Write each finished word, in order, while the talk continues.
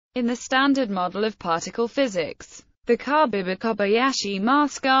In the standard model of particle physics, the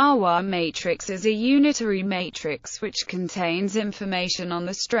Cabibbo-Kobayashi-Maskawa matrix is a unitary matrix which contains information on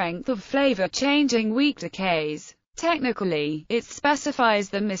the strength of flavour-changing weak decays. Technically, it specifies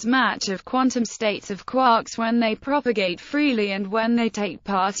the mismatch of quantum states of quarks when they propagate freely and when they take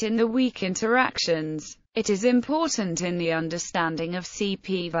part in the weak interactions. It is important in the understanding of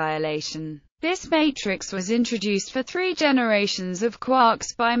CP violation. This matrix was introduced for 3 generations of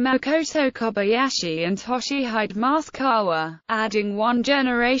quarks by Makoto Kobayashi and Toshihide Maskawa, adding 1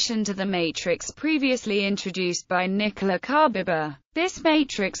 generation to the matrix previously introduced by Nicola Cabibbo. This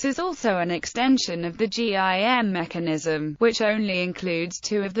matrix is also an extension of the GIM mechanism, which only includes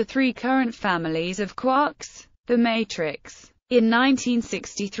 2 of the 3 current families of quarks. The matrix. In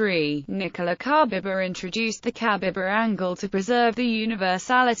 1963, Nicola Cabibbo introduced the Cabibbo angle to preserve the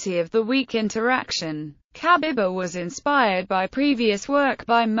universality of the weak interaction. Cabibbo was inspired by previous work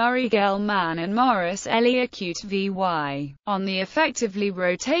by Murray Gell-Mann and Morris Elliott VY, on the effectively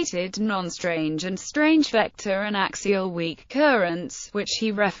rotated non-strange and strange vector and axial weak currents, which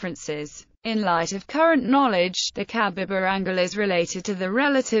he references. In light of current knowledge, the Cabibbo angle is related to the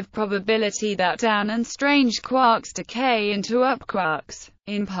relative probability that down and strange quarks decay into up quarks.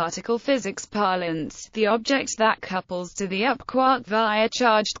 In particle physics parlance, the object that couples to the up quark via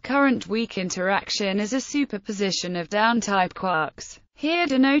charged current weak interaction is a superposition of down-type quarks, here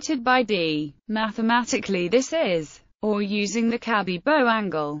denoted by D. Mathematically this is, or using the Cabibbo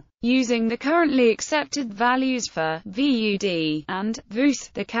angle. Using the currently accepted values for VUD and VUS,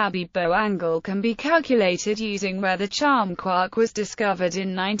 the Cabibbo angle can be calculated using where the charm quark was discovered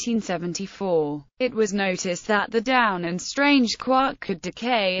in 1974. It was noticed that the down and strange quark could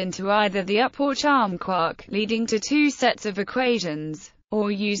decay into either the up or charm quark, leading to 2 sets of equations,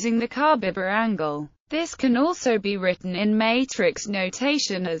 or using the Cabibbo angle. This can also be written in matrix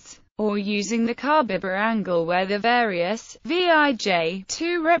notation as, or using the Cabibbo angle where the various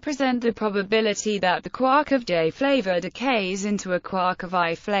Vij2 represent the probability that the quark of J flavor decays into a quark of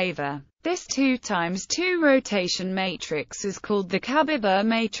I flavor. This 2 times 2 rotation matrix is called the Cabibbo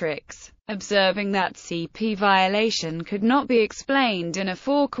matrix. Observing that CP violation could not be explained in a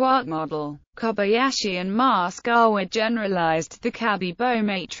 4-quark model, Kobayashi and Maskawa generalized the Cabibbo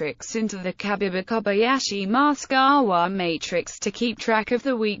matrix into the Cabibbo-Kobayashi-Maskawa matrix to keep track of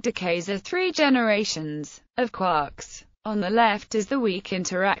the weak decays of 3 generations of quarks. On the left is the weak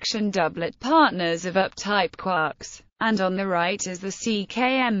interaction doublet partners of up-type quarks, and on the right is the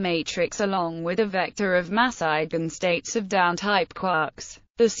CKM matrix along with a vector of mass eigenstates of down-type quarks.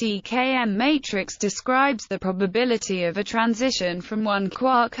 The CKM matrix describes the probability of a transition from one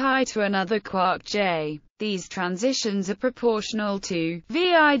quark I to another quark J. These transitions are proportional to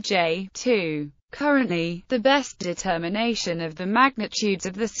Vij2. Currently, the best determination of the magnitudes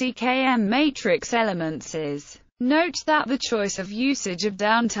of the CKM matrix elements is. Note that the choice of usage of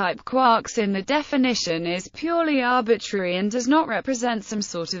down-type quarks in the definition is purely arbitrary and does not represent some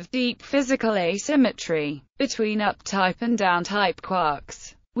sort of deep physical asymmetry between up-type and down-type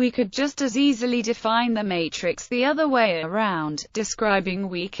quarks. We could just as easily define the matrix the other way around, describing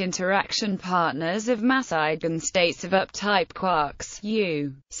weak interaction partners of mass eigenstates of up-type quarks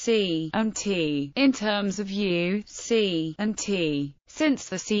U, C, and T, in terms of U, C, and T. Since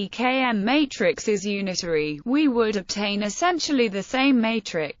the CKM matrix is unitary, we would obtain essentially the same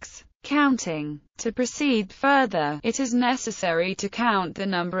matrix. Counting. To proceed further, it is necessary to count the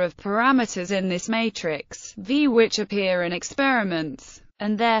number of parameters in this matrix, V, which appear in experiments,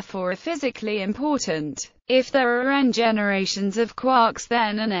 and therefore are physically important. If there are n generations of quarks,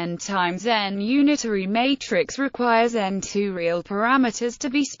 then an n times n unitary matrix requires n2 real parameters to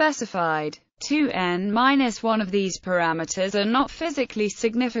be specified. 2n-1 of these parameters are not physically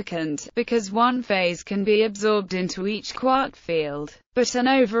significant, because one phase can be absorbed into each quark field, but an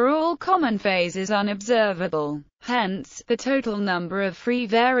overall common phase is unobservable. Hence, the total number of free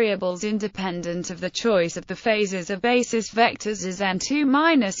variables independent of the choice of the phases of basis vectors is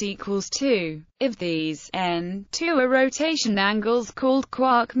n2-2. If these n2 are rotation angles called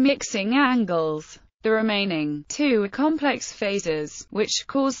quark mixing angles, the remaining 2 are complex phases, which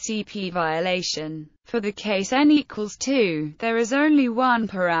cause CP violation. For the case n equals 2, there is only one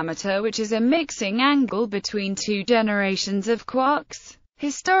parameter which is a mixing angle between 2 generations of quarks.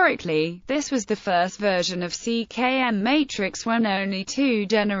 Historically, this was the first version of CKM matrix when only 2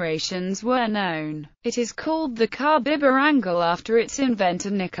 generations were known. It is called the Cabibbo angle after its inventor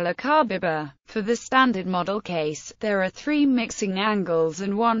Nicola Cabibbo. For the standard model case, there are 3 mixing angles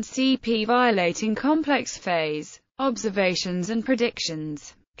and 1 CP violating complex phase. Observations and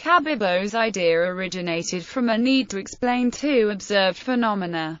predictions.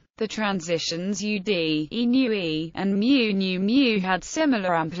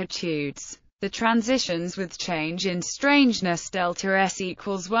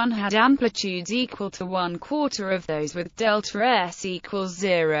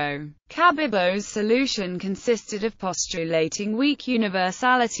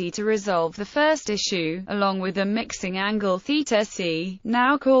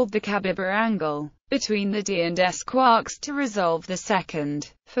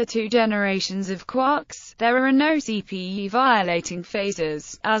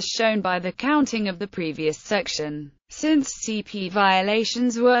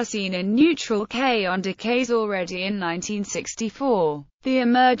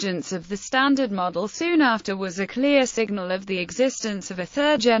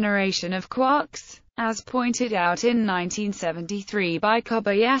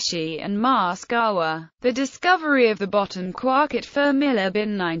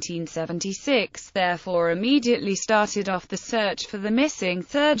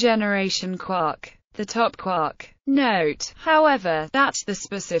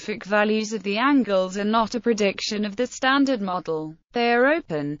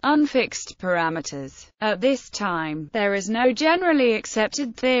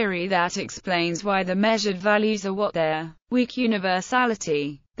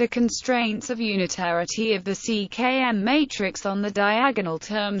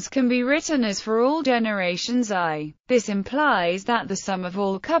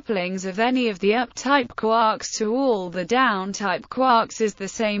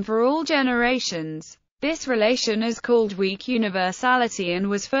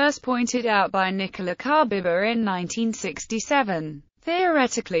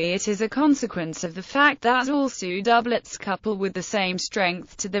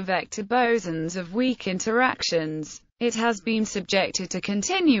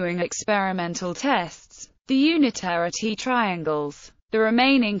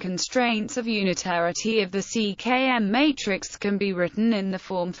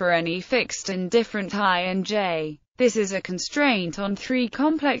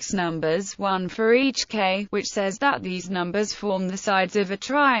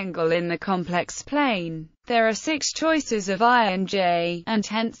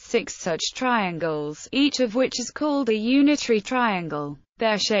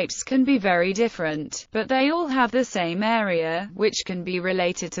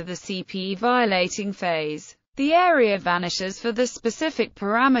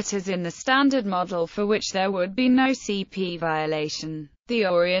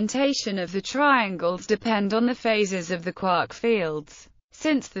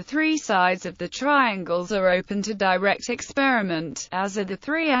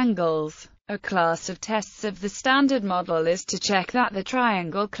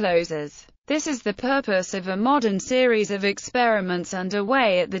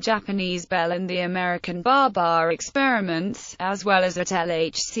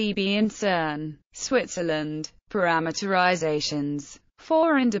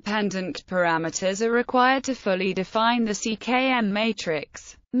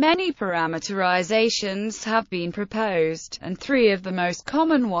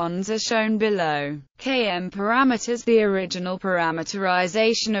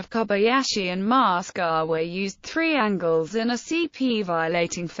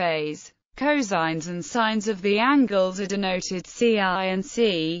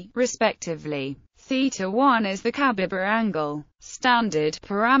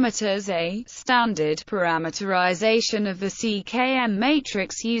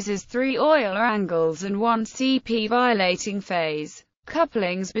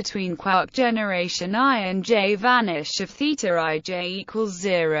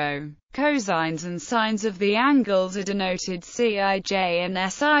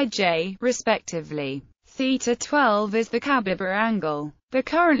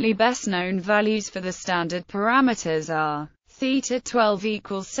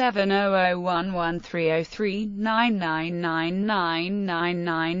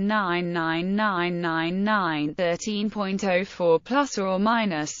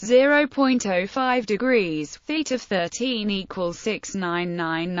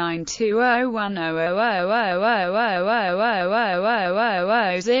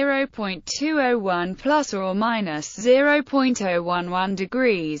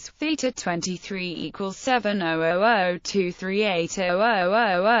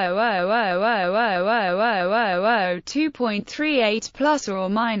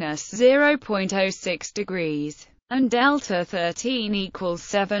 and delta 13 equals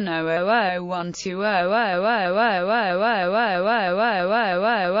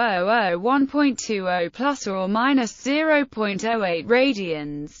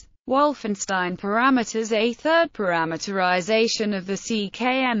 700120000000000000000000000000000000000000000000000000000000000000000000000000000000000000000000000000000000000000000000000000000000000000000000000000000000000000000000000000000000000000000000000000000000000000000000000000000000000000000000000000000000000000000000000000000000000000000000000000000000000000000000000ngg A third parameterization of the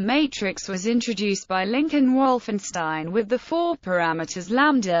CKM matrix was introduced by Lincoln Wolfenstein with the four parameters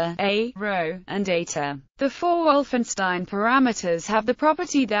lambda, a, rho, and eta. The four Wolfenstein parameters have the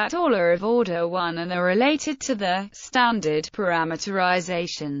property that all are of order 1 and are related to the standard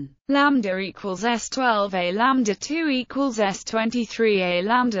parameterization. Lambda equals S12, a lambda 2 equals S23, a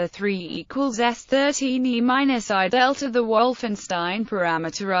lambda 3 equals S13 E minus I delta. The Wolfenstein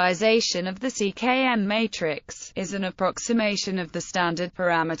parameterization of the CKM matrix is an approximation of the standard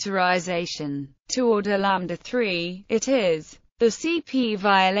parameterization. To order lambda 3, it is. The CP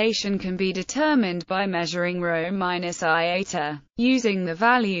violation can be determined by measuring rho minus I eta. Using the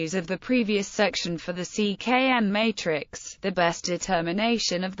values of the previous section for the CKM matrix, the best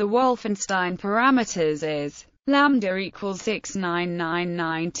determination of the Wolfenstein parameters is lambda equals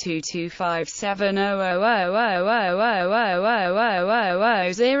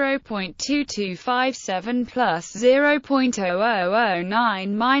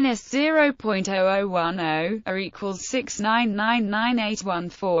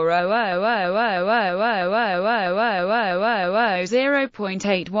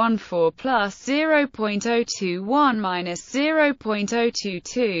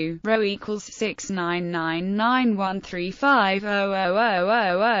 69992257000000000000000000000000000000000000000000000000000000000000000000000000000000000000000000000000000000000000000000000000000000000000000000000000000000000000000000000000000000000000000000000000000000000000000000000000000000000000000Rho equals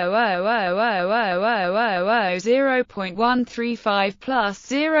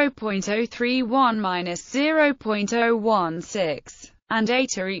and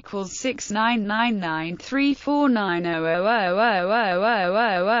eta equals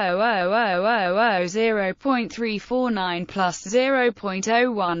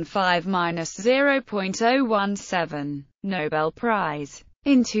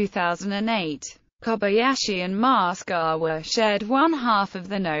 699934900000000000000000000000000000000000000000000000000000000000000000000000000000000000000000000000000000000000000000000000000000000000000000000000000000000000000000000000000000000000000000000000000000000000000000000000000000000000000000000000000000000000000000000000000000000000000000000000000000000000000000000000000000000000000000000000000000000000000000000000000000000000000000000000000000000000000000000000000000000000000 Maskawa shared one half of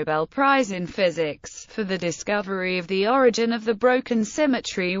the Nobel Prize in Physics for the discovery of the origin of the broken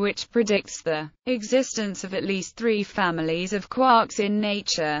symmetry which predicts the existence of at least 3 families of quarks in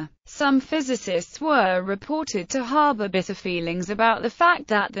nature. Some physicists were reported to harbor bitter feelings about the fact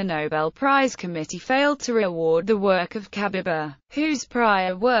that the Nobel Prize Committee failed to award the work of Cabibbo, whose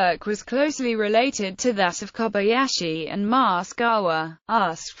prior work was closely related to that of Kobayashi and Maskawa.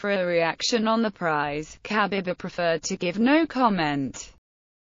 Asked for a reaction on the prize, Cabibbo preferred to give no comment.